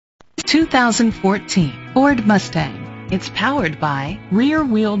2014 Ford Mustang. It's powered by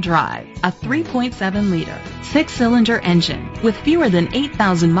rear-wheel drive, a 3.7-liter, 6-cylinder engine. With fewer than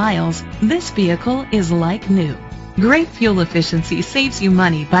 8,000 miles, this vehicle is like new. Great fuel efficiency saves you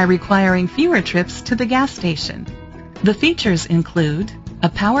money by requiring fewer trips to the gas station. The features include a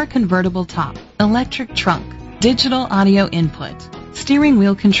power convertible top, electric trunk, digital audio input, steering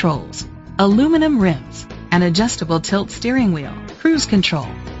wheel controls, aluminum rims, an adjustable tilt steering wheel, cruise control,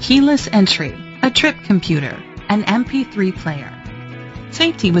 keyless entry, a trip computer, an MP3 player.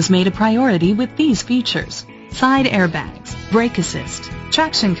 Safety was made a priority with these features: side airbags, brake assist,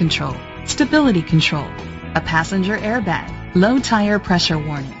 traction control, stability control, a passenger airbag, low tire pressure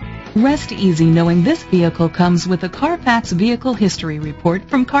warning. Rest easy knowing this vehicle comes with a Carfax Vehicle History Report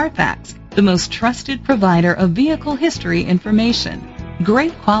from Carfax, the most trusted provider of vehicle history information.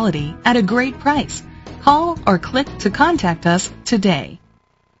 Great quality at a great price. Call or click to contact us today.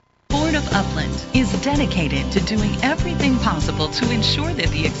 Ford of Upland is dedicated to doing everything possible to ensure that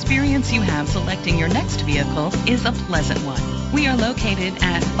the experience you have selecting your next vehicle is a pleasant one. We are located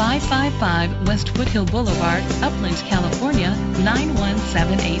at 555 West Foothill Boulevard, Upland, California,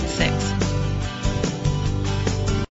 91786.